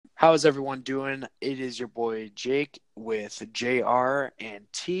How's everyone doing? It is your boy Jake with JR and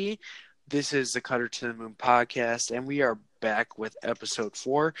T. This is the Cutter to the Moon podcast, and we are back with episode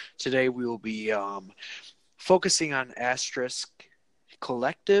 4. Today we will be focusing on Asterisk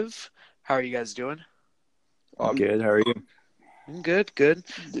Collective. How are you guys doing? I'm good. How are you? Good. Doing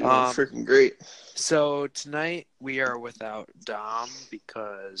freaking great. So tonight we are without Dom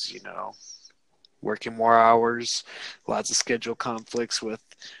because, working more hours, lots of schedule conflicts with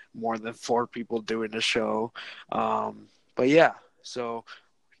more than 4 people doing the show. But yeah, so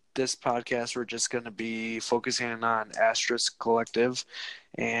this podcast we're just going to be focusing on Asterisk Collective.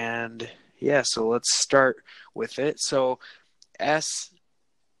 And yeah, so let's start with it. So at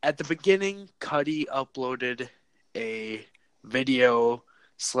the beginning, Cuddy uploaded a video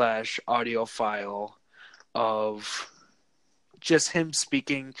 / audio file of just him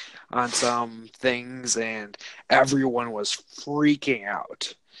speaking on some things, and everyone was freaking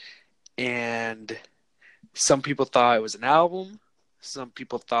out. And some people thought it was an album. Some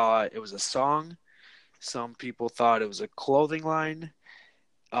people thought it was a song. Some people thought it was a clothing line.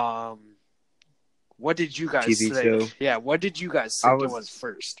 What did you guys TV think? show. Yeah, what did you guys think it was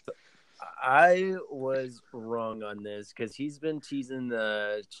first? I was wrong on this because he's been teasing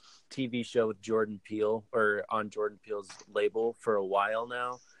the TV show with Jordan Peele or on Jordan Peele's label for a while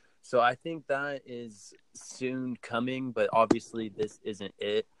now. So I think that is soon coming, but obviously this isn't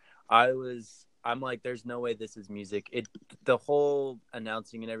it. I'm like, there's no way this is music. The whole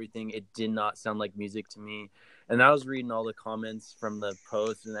announcing and everything, it did not sound like music to me. And I was reading all the comments from the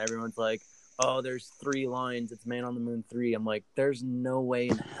post, and everyone's like, oh, there's 3 lines. It's Man on the Moon 3. I'm like, there's no way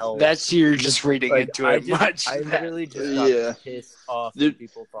in hell. That's you're just reading into it much. I literally just got pissed off that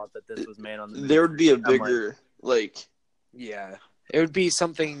people thought that this was Man on the Moon. There would be a bigger, Yeah. It would be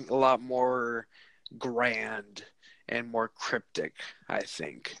something a lot more grand and more cryptic, I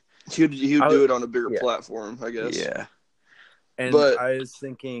think. He would do it on a bigger platform, I guess. Yeah. But I was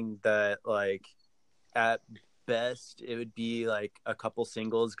thinking that, at best it would be a couple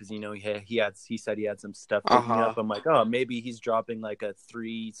singles because he said he had some stuff cooking up. I'm like, oh, maybe he's dropping a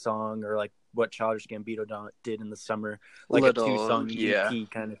 3-song or what Childish Gambino did in the summer, a 2-song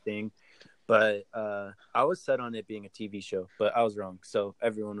EP kind of thing. But I was set on it being a TV show, but I was wrong, so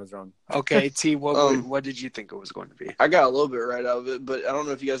everyone was wrong. Okay, T, what did you think it was going to be? I got a little bit right out of it, but I don't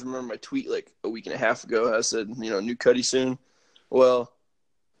know if you guys remember my tweet a week and a half ago. I said, new Cuddy soon. Well,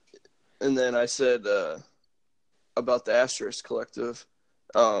 and then I said about the Asterisk Collective,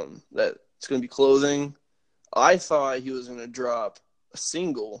 that it's going to be clothing. I thought he was going to drop a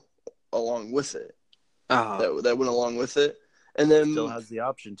single along with it. That went along with it. And then still has the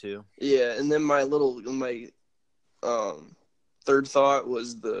option to. Yeah, and then my third thought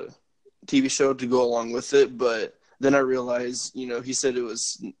was the TV show to go along with it, but then I realized, he said it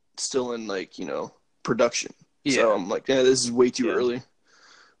was still in production. Yeah. So I'm like, this is way too early.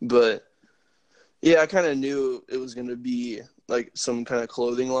 But yeah, I kind of knew it was going to be some kind of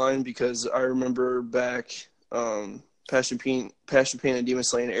clothing line because I remember back Passion Paint and Demon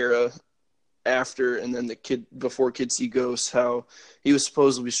Slaying era after, and then before Kids See Ghosts, how he was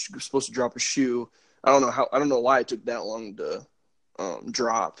supposed to drop a shoe. I don't know why it took that long to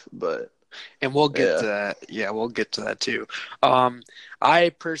drop, but we'll get to that. Yeah, we'll get to that too.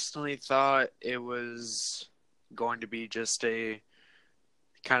 I personally thought it was going to be just a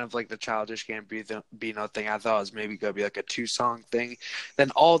kind of like the Childish Gambino thing. I thought it was maybe going to be a 2-song thing. Then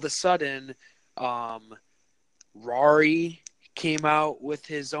all of a sudden, Rory came out with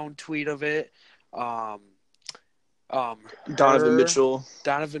his own tweet of it. Donovan Mitchell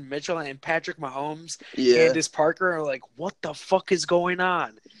and Patrick Mahomes, Candace Parker are like, what the fuck is going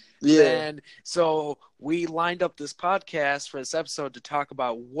on? Yeah. And so we lined up this podcast for this episode to talk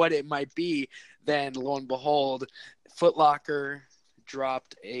about what it might be. Then lo and behold, Foot Locker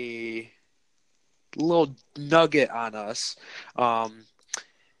dropped a little nugget on us.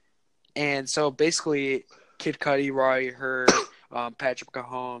 And so basically Kid Cudi, Rory Heard, Patrick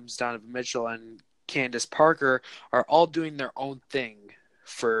Mahomes, Donovan Mitchell, and Candace Parker are all doing their own thing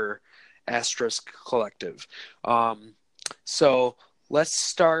for Asterisk Collective. So let's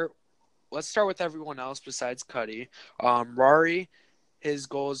start with everyone else besides Cudi. Rory, his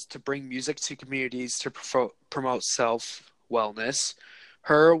goal is to bring music to communities to promote self-wellness.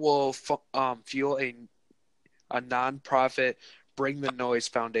 Her will fuel a non-profit Bring the Noise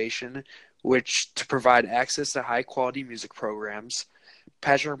Foundation, which to provide access to high-quality music programs.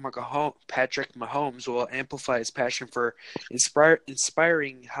 Patrick Mahomes will amplify his passion for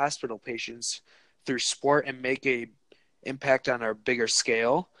inspiring hospital patients through sport and make a impact on a bigger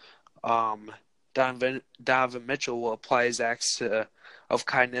scale. Donovan Mitchell will apply his axe to of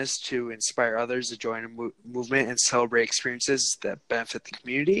kindness to inspire others to join a movement and celebrate experiences that benefit the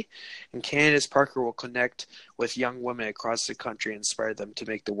community. And Candace Parker will connect with young women across the country and inspire them to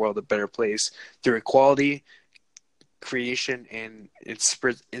make the world a better place through equality, creation, and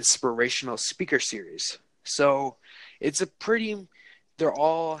inspirational speaker series. So it's they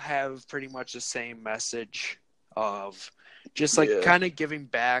all have pretty much the same message of just kind of giving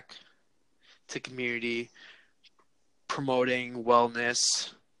back to community, promoting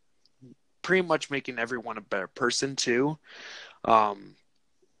wellness, pretty much making everyone a better person too.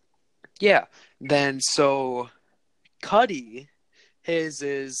 Then so Cudi, his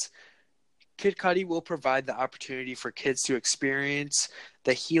is Kid Cudi will provide the opportunity for kids to experience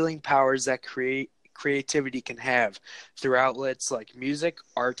the healing powers that creativity can have through outlets like music,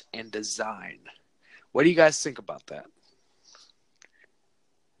 art, and design. What do you guys think about that?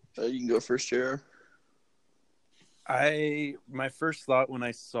 You can go first, JR. My first thought when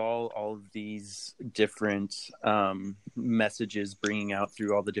I saw all of these different messages bringing out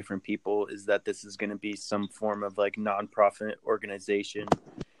through all the different people is that this is going to be some form of like nonprofit organization,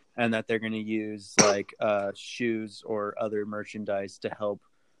 and that they're going to use like shoes or other merchandise to help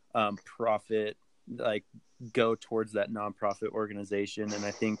profit, like go towards that nonprofit organization. And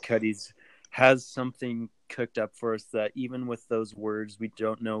I think Cudi's has something cooked up for us that even with those words, we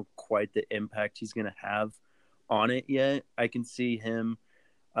don't know quite the impact he's going to have on it yet. I can see him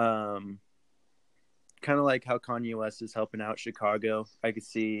kind of like how Kanye West is helping out Chicago. I could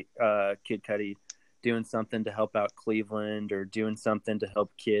see Kid Cudi doing something to help out Cleveland, or doing something to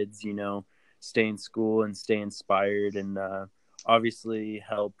help kids, stay in school and stay inspired, and obviously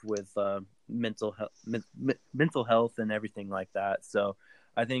help with mental health and everything like that. So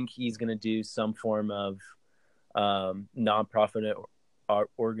I think he's going to do some form of nonprofit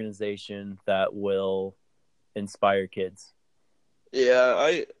organization that will inspire kids.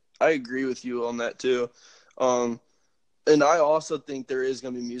 Yeah, I agree with you on that too. And I also think there is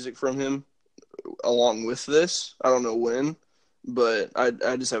going to be music from him along with this. I don't know when, but I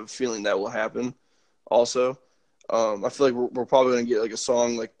just have a feeling that will happen also. I feel like we're probably going to get like a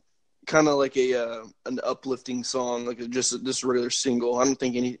song, like kind of like an uplifting song, like just this regular single. I don't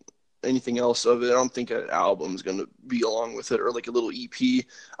think anything else of it. I don't think an album is going to be along with it, or like a little EP.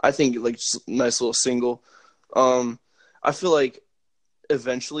 I think like just a nice little single. I feel like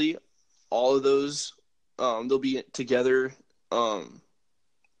eventually all of those they'll be together,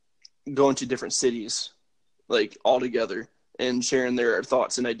 going to different cities, like all together, and sharing their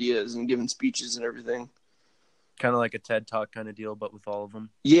thoughts and ideas and giving speeches and everything. Kind of like a TED Talk kind of deal, but with all of them.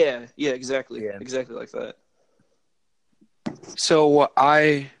 Yeah, exactly. Yeah. Exactly like that. So what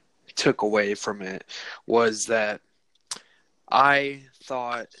I took away from it was that I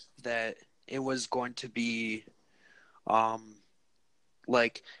thought that it was going to be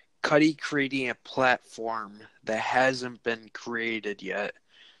like Cudi creating a platform that hasn't been created yet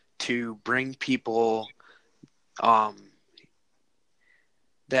to bring people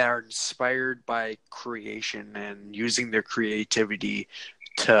that are inspired by creation and using their creativity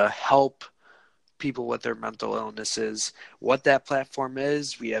to help people with their mental illnesses. What that platform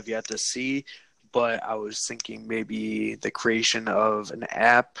is, we have yet to see, but I was thinking maybe the creation of an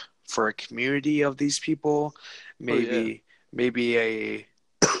app for a community of these people, maybe a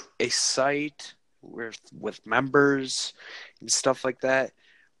site with members and stuff like that.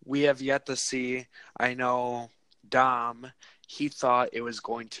 We have yet to see. I know Dom, he thought it was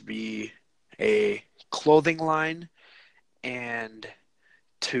going to be a clothing line and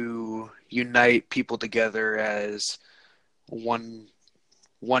to unite people together as one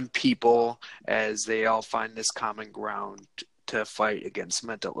people, as they all find this common ground to fight against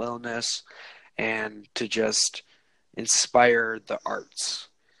mental illness and to just inspire the arts.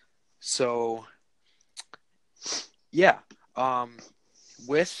 So yeah,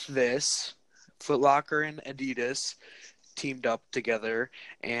 with this, Foot Locker and Adidas teamed up together,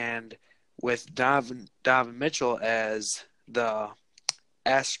 and with Donovan Mitchell as the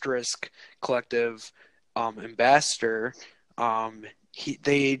Asterisk Collective ambassador,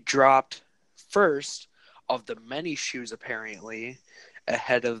 they dropped first of the many shoes apparently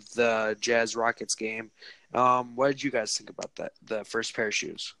ahead of the Jazz Rockets game. What did you guys think about that? The first pair of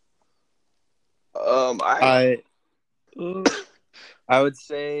shoes. I would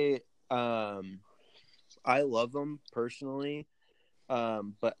say I love them personally,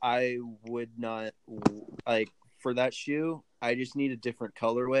 but I would not like for that shoe. I just need a different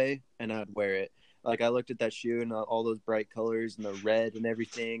colorway, and I'd wear it. Like I looked at that shoe and all those bright colors and the red and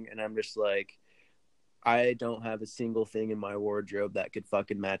everything, and I'm just like, I don't have a single thing in my wardrobe that could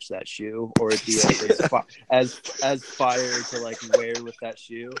fucking match that shoe or be like as fire to like wear with that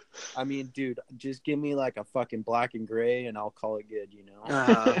shoe. I mean, dude, just give me like a fucking black and gray and I'll call it good, you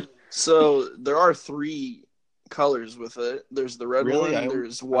know? So there are 3 colors with it. There's the red Really? one,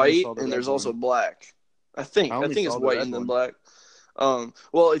 there's white, and there's also black. I think it's white and then black.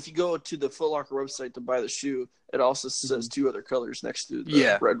 Well, if you go to the Foot Locker website to buy the shoe, it also says 2 other colors next to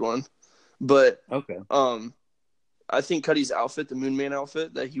the red one. But okay. I think Cuddy's outfit, the Moon Man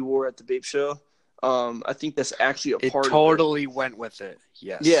outfit that he wore at the Bape show, I think that's actually a part of it. It totally went with it.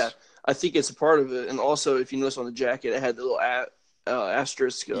 Yes. Yeah, I think it's a part of it. And also, if you notice on the jacket, it had the little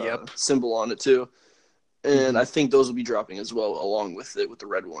asterisk symbol on it too. And I think those will be dropping as well, along with it, with the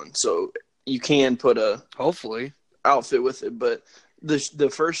red one. So you can put a hopefully outfit with it. But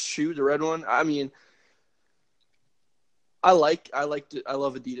the first shoe, the red one, I mean, I love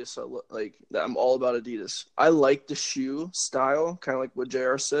Adidas. I'm all about Adidas. I like the shoe style, kind of like what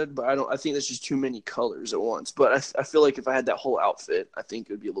JR said, but I think there's just too many colors at once. But I feel like if I had that whole outfit, I think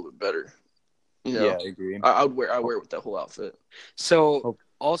it would be a little bit better. You know? Yeah, I agree. I wear it with that whole outfit. So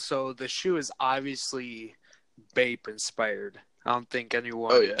also the shoe is obviously Bape inspired. I don't think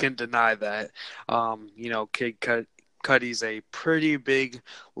anyone can deny that. Kid Cudi's a pretty big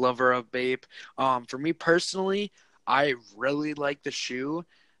lover of Bape. For me personally, I really like the shoe,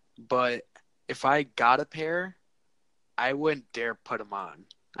 but if I got a pair, I wouldn't dare put them on.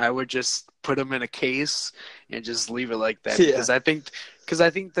 I would just put them in a case and just leave it like that because I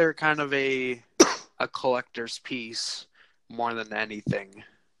think they're kind of a collector's piece more than anything.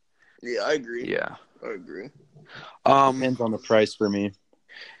 Yeah, I agree. Yeah, I agree. Depends on the price for me.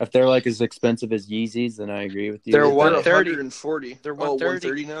 If they're like as expensive as Yeezys, then I agree with you. They're 140. They're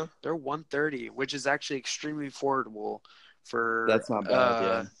 130 now. They're 130, which is actually extremely affordable for. That's not bad.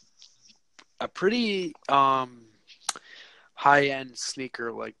 Yeah. A pretty high-end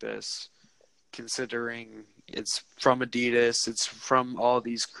sneaker like this, considering it's from Adidas, it's from all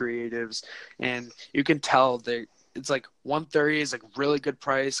these creatives, and you can tell that it's like 130 is a really good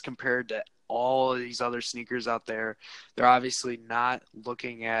price compared to all of these other sneakers out there. They're obviously not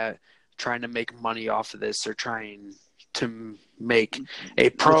looking at trying to make money off of this. They're trying to make a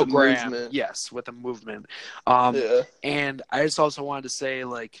program, with a movement. And I just also wanted to say,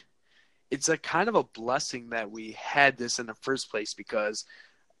 like, it's a kind of a blessing that we had this in the first place because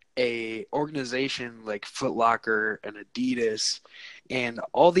a organization like Foot Locker and Adidas and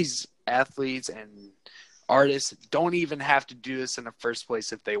all these athletes and artists don't even have to do this in the first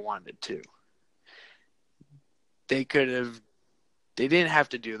place if they wanted to. They didn't have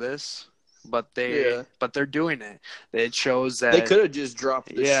to do this, but they're doing it. It shows that they could have just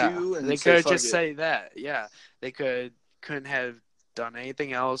dropped the shoe and they could have just say that. Yeah, they couldn't have done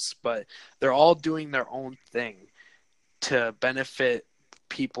anything else, but they're all doing their own thing to benefit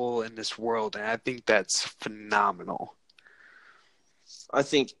people in this world, and I think that's phenomenal. I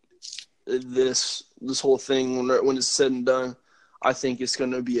think this whole thing, when it's said and done, I think it's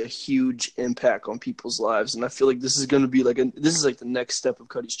going to be a huge impact on people's lives, and I feel like this is going to be this is the next step of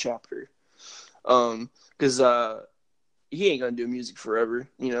Cudi's chapter, because he ain't going to do music forever,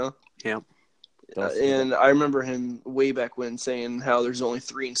 you know. Yeah. And I remember him way back when saying how there's only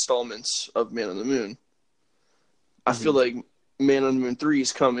 3 installments of Man on the Moon. I feel like Man on the Moon 3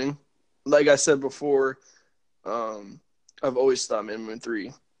 is coming. Like I said before, I've always thought Man on the Moon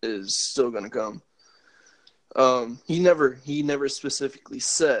 3 is still going to come. He never specifically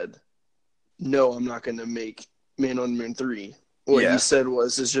said, no, I'm not going to make Man on the Moon 3. What he said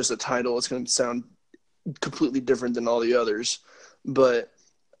was, it's just a title. It's going to sound completely different than all the others. But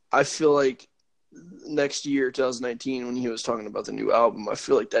I feel like next year, 2019, when he was talking about the new album, I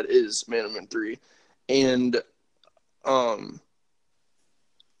feel like that is Man on the Moon 3. And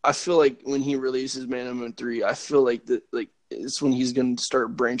I feel like when he releases Man on the Moon 3, I feel like it's when he's going to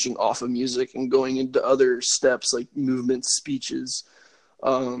start branching off of music and going into other steps like movements, speeches,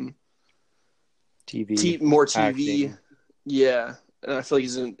 TV, more TV. Acting. Yeah. And I feel like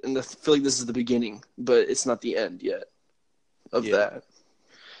I feel like this is the beginning, but it's not the end yet of that.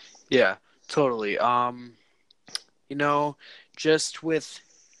 Yeah, totally. Just with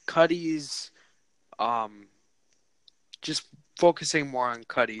Cudi's, just focusing more on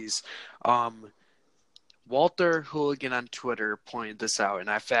Cudi's, Walter Hooligan on Twitter pointed this out, and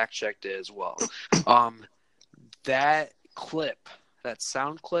I fact-checked it as well. That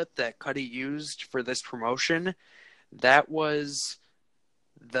sound clip that Cudi used for this promotion, that was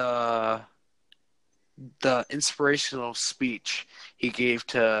the inspirational speech he gave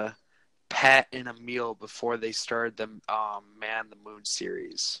to Pat and Emil before they started the Man the Moon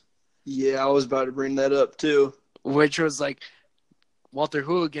series. Yeah, I was about to bring that up too. Which was like Walter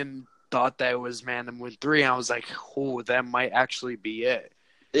Hooligan thought that was Man in the Moon 3, and I was like, oh, that might actually be it.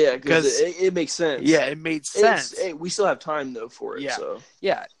 Yeah, because it makes sense. Yeah, it made sense. We still have time though for it. Yeah, so.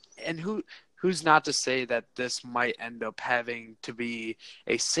 yeah, and who's not to say that this might end up having to be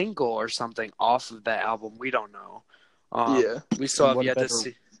a single or something off of that album? We don't know. We still have yet to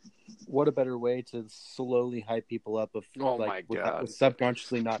see. What a better way to slowly hype people up of my God. with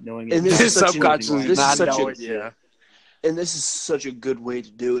subconsciously not knowing it. And this is subconsciously not knowing. Yeah. And this is such a good way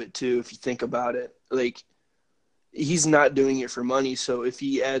to do it too, if you think about it. Like, he's not doing it for money, so if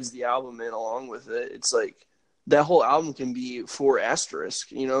he adds the album in along with it, it's like that whole album can be for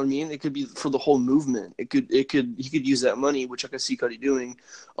Asterisk. You know what I mean? It could be for the whole movement. He could use that money, which I could see Cudi doing,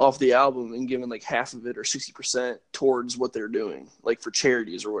 off the album and giving like half of it or 60% towards what they're doing, like for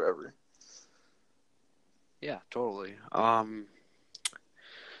charities or whatever. Yeah, totally.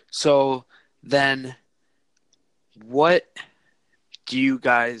 So then, what do you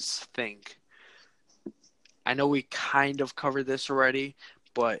guys think? I know we kind of covered this already,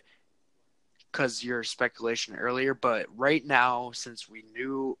 but because your speculation earlier, but right now, since we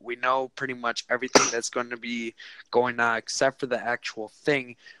know pretty much everything that's going to be going on except for the actual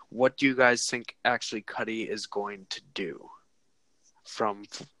thing, what do you guys think actually Cudi is going to do from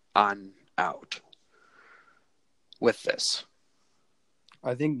on out with this?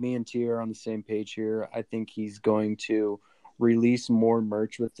 I think me and T are on the same page here. I think he's going to release more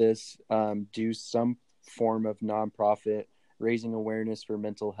merch with this, do some form of nonprofit, raising awareness for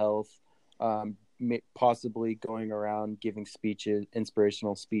mental health, possibly going around giving speeches,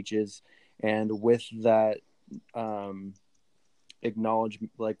 inspirational speeches, and with that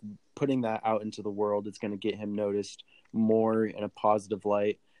acknowledgement, like putting that out into the world, it's going to get him noticed more in a positive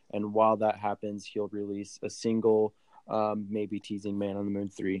light. And while that happens, he'll release a single, maybe teasing Man on the Moon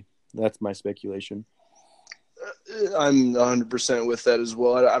 3. That's my speculation. I'm 100% with that as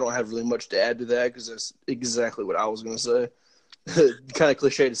well. I don't have really much to add to that because that's exactly what I was going to say. Kind of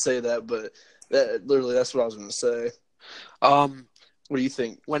cliche to say that, but that's what I was going to say. What do you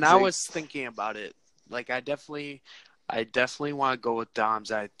think? When I was thinking about it, like I definitely want to go with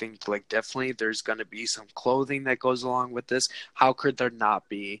Dom's. I think like definitely there's going to be some clothing that goes along with this. How could there not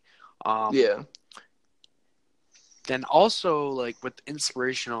be? Yeah. Then also like with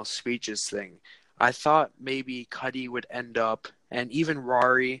inspirational speeches thing, I thought maybe Cudi would end up, and even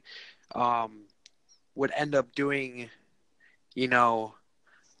Rari, would end up doing,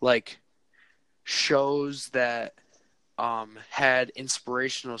 like shows that had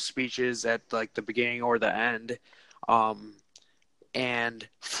inspirational speeches at like the beginning or the end, and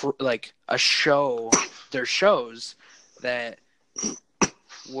like their shows that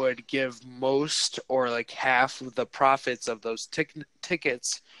would give most or like half of the profits of those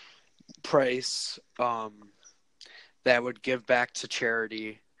tickets price that would give back to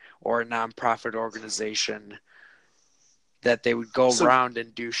charity or a nonprofit organization, that they would go around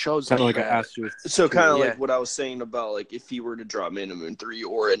and do shows kind like of that. So kind of like what I was saying about like if he were to drop Man in the Moon 3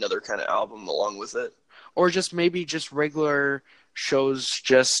 or another kind of album along with it. Or just maybe just regular shows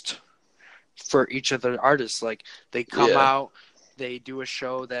just for each of the artists. Like they come out, they do a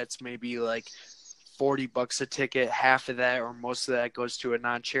show that's maybe like $40 a ticket, half of that or most of that goes to a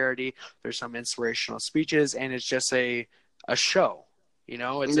non-charity. There's some inspirational speeches and it's just a show.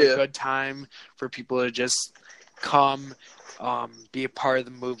 It's a good time for people to just come, be a part of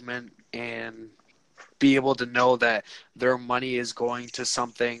the movement and be able to know that their money is going to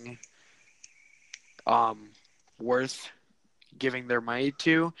something worth giving their money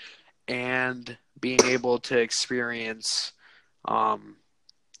to, and being able to experience the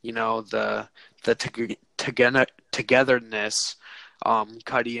togetherness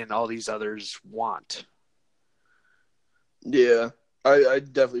Cudi and all these others want. Yeah, I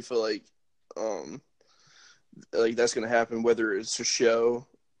definitely feel like that's going to happen, whether it's a show,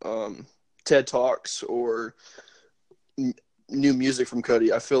 TED Talks, or new music from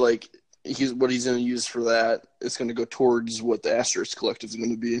Cudi. I feel like he's going to use for that. It's going to go towards what the Asterisk Collective is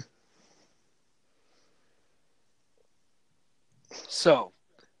going to be. So,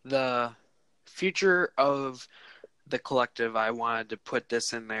 the future of the collective, I wanted to put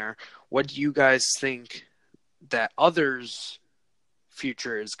this in there. What do you guys think that others'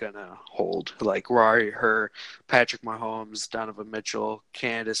 future is going to hold? Like Rari, Patrick Mahomes, Donovan Mitchell,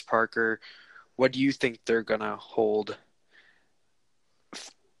 Candace Parker. What do you think they're going to hold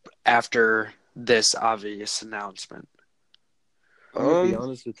after this obvious announcement? I'm going to be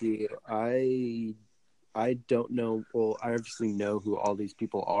honest with you. I don't know. Well, I obviously know who all these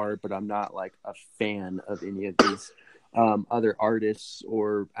people are, but I'm not like a fan of any of these other artists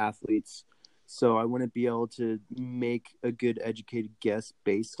or athletes. So I wouldn't be able to make a good educated guess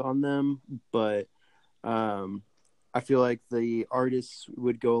based on them, but I feel like the artists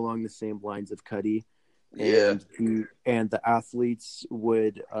would go along the same lines of Cudi, and the athletes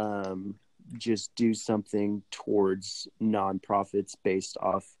would just do something towards nonprofits based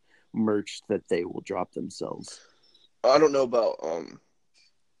off merch that they will drop themselves. I don't know about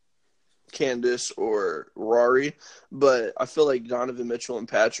Candace or Rory, but I feel like Donovan Mitchell and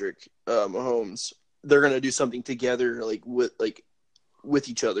Patrick Mahomes, they're gonna do something together, with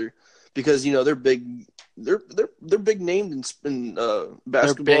each other, because they're big. They're big named in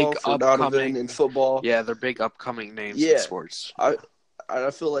basketball for Donovan and football. Yeah, they're big upcoming names in sports.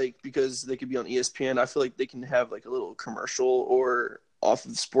 I feel like because they could be on ESPN, I feel like they can have like a little commercial or off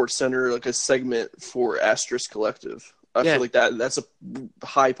of the Sports Center, like a segment for Asterisk Collective. I feel like that's a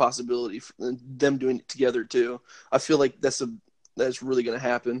high possibility for them doing it together too. I feel like that's really going to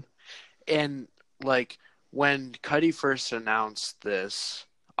happen. And like when Cudi first announced this,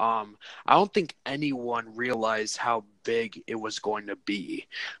 I don't think anyone realized how big it was going to be.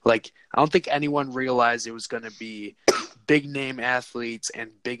 Like, I don't think anyone realized it was going to be big name athletes and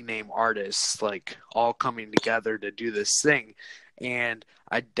big name artists, like, all coming together to do this thing. And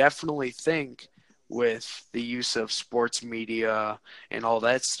I definitely think with the use of sports media and all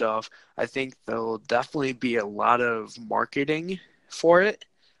that stuff, I think there'll definitely be a lot of marketing for it.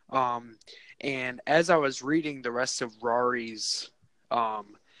 And as I was reading the rest of Rory's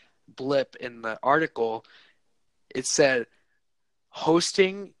blip in the article, it said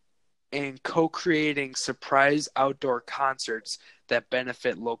hosting and co-creating surprise outdoor concerts that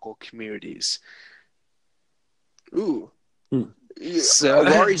benefit local communities. Ooh. So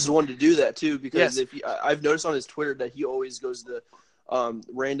Rory's the one to do that too, because I've noticed on his Twitter that he always goes to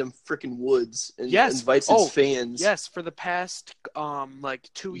random freaking woods and invites his fans. Yes, for the past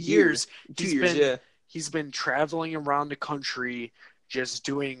 2 years, he's been traveling around the country just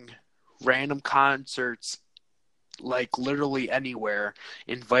doing random concerts, like literally anywhere,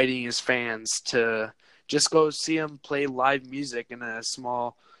 inviting his fans to just go see him play live music in a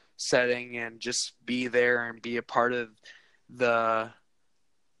small setting and just be there and be a part of the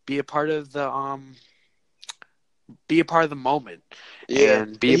moment,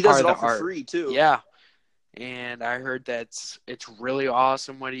 and be a part of the art. For free too. Yeah, and I heard it's really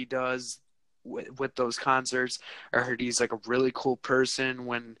awesome what he does with those concerts. I heard he's like a really cool person.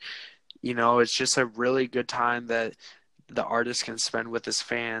 When it's just a really good time that the artist can spend with his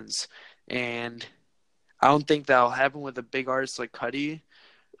fans, and I don't think that'll happen with a big artist like Cudi,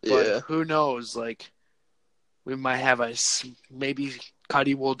 but who knows? Like, we might have maybe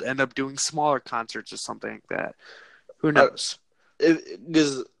Cudi will end up doing smaller concerts or something like that. Who knows?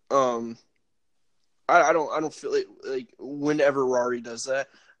 Because I don't feel like whenever Rory does that,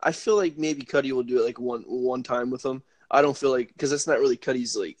 I feel like maybe Cudi will do it like one time with him. I don't feel like, because that's not really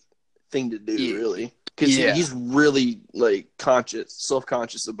Cudi's like thing to do, really. Because he's really like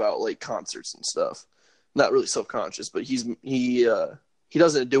self-conscious about like concerts and stuff. Not really self-conscious, but he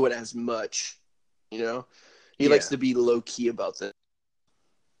doesn't do it as much, He likes to be low-key about that.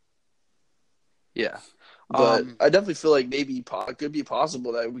 Yeah. But I definitely feel like maybe it could be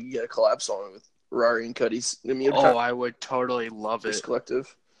possible that we get a collab song with Rory and Cudi. I would totally love it.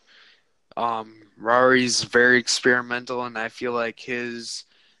 Collective. Rory's very experimental, and I feel like his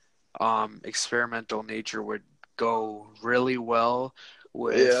experimental nature would go really well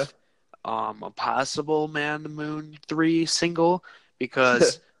with a possible Man on the Moon 3 single,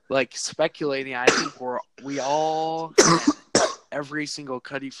 because like speculating, I think we all every single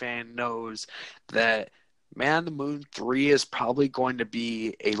Cudi fan knows that Man on the Moon 3 is probably going to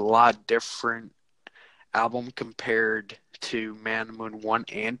be a lot different album compared to Man on the Moon 1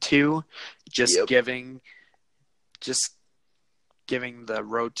 and 2, giving the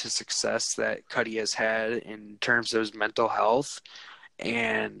road to success that Cudi has had in terms of his mental health.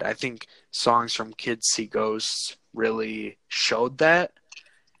 And I think songs from Kids See Ghosts really showed that.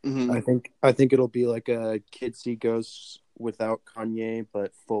 Mm-hmm. I think it'll be like a Kids See Ghosts without Kanye,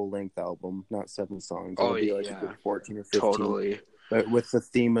 but full length album, not 7 songs. It'll be like a good 14 or 15. Totally. But with the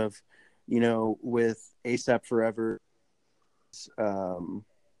theme of, with ASAP Forever,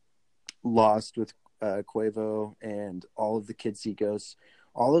 Lost with Quavo, and all of the Kids See Ghosts,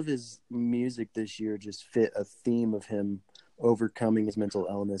 all of his music this year just fit a theme of him overcoming his mental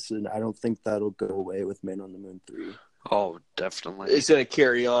illness, and I don't think that'll go away with Man on the Moon 3. Oh, definitely. It's going to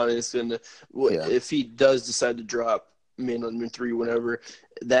carry on. It's going to, if he does decide to drop Man on the Moon 3 whenever,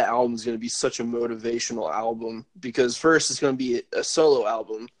 that album is going to be such a motivational album, because first it's going to be a solo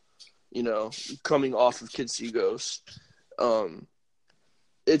album, you know, coming off of Kids See Ghosts.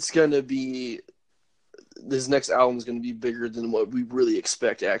 It's gonna be this next album is gonna be bigger than what we really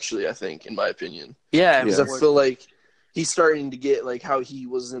expect. Actually, I think, in my opinion, because I feel like he's starting to get like how he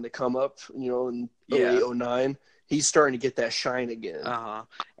was in the come up, you know, in 08, 09. He's starting to get that shine again.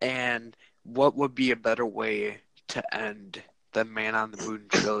 And what would be a better way to end the Man on the Moon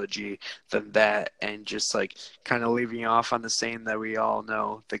trilogy than that, and just like kind of leaving off on the saying that we all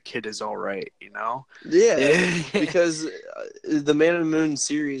know the kid is all right, you know? Yeah, because the Man on the Moon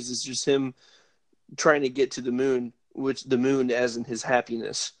series is just him trying to get to the moon, which the moon as in his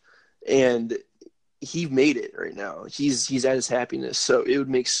happiness, and he made it right now. He's at his happiness, so it would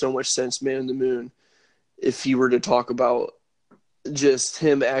make so much sense, Man on the Moon, if he were to talk about just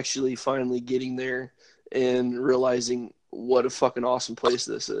him actually finally getting there and realizing what a fucking awesome place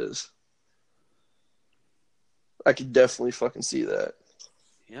this is. I could definitely fucking see that.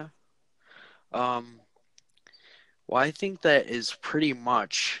 Yeah. Well, I think that is pretty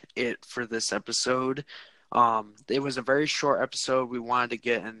much it for this episode. It was a very short episode. We wanted to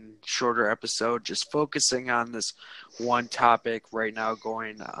get in shorter episode, just focusing on this one topic right now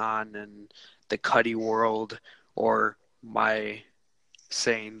going on in the Cuddy world, or my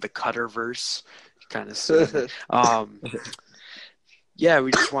saying the Cutterverse, kind of silly. Yeah,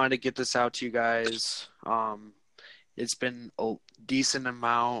 we just wanted to get this out to you guys. It's been a decent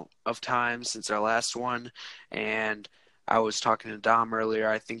amount of time since our last one, and I was talking to Dom earlier.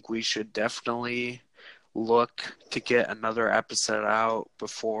 I think we should definitely look to get another episode out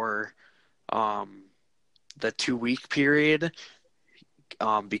before the 2-week period,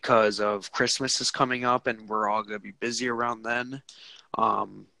 because of Christmas is coming up and we're all going to be busy around then.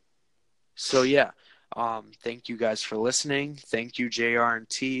 So yeah, thank you guys for listening. Thank you, JR and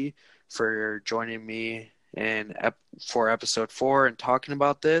T, for joining me for episode 4 and talking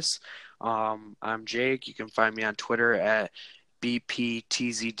about this. I'm Jake. You can find me on Twitter at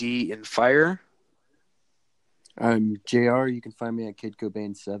BPTZDinfire. I'm JR. You can find me at Kid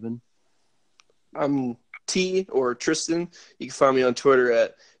Cobain 7. I'm T, or Tristan. You can find me on Twitter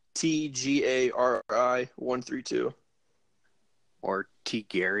at TGARI132. Or T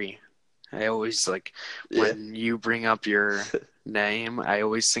Gary. I always when you bring up your name, I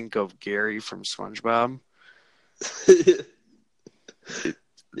always think of Gary from SpongeBob.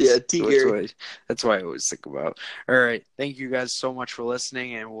 Yeah, T Gary. That's what I always think about. All right. Thank you guys so much for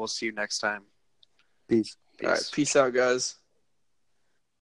listening, and we'll see you next time. Peace. All right. Peace out, guys.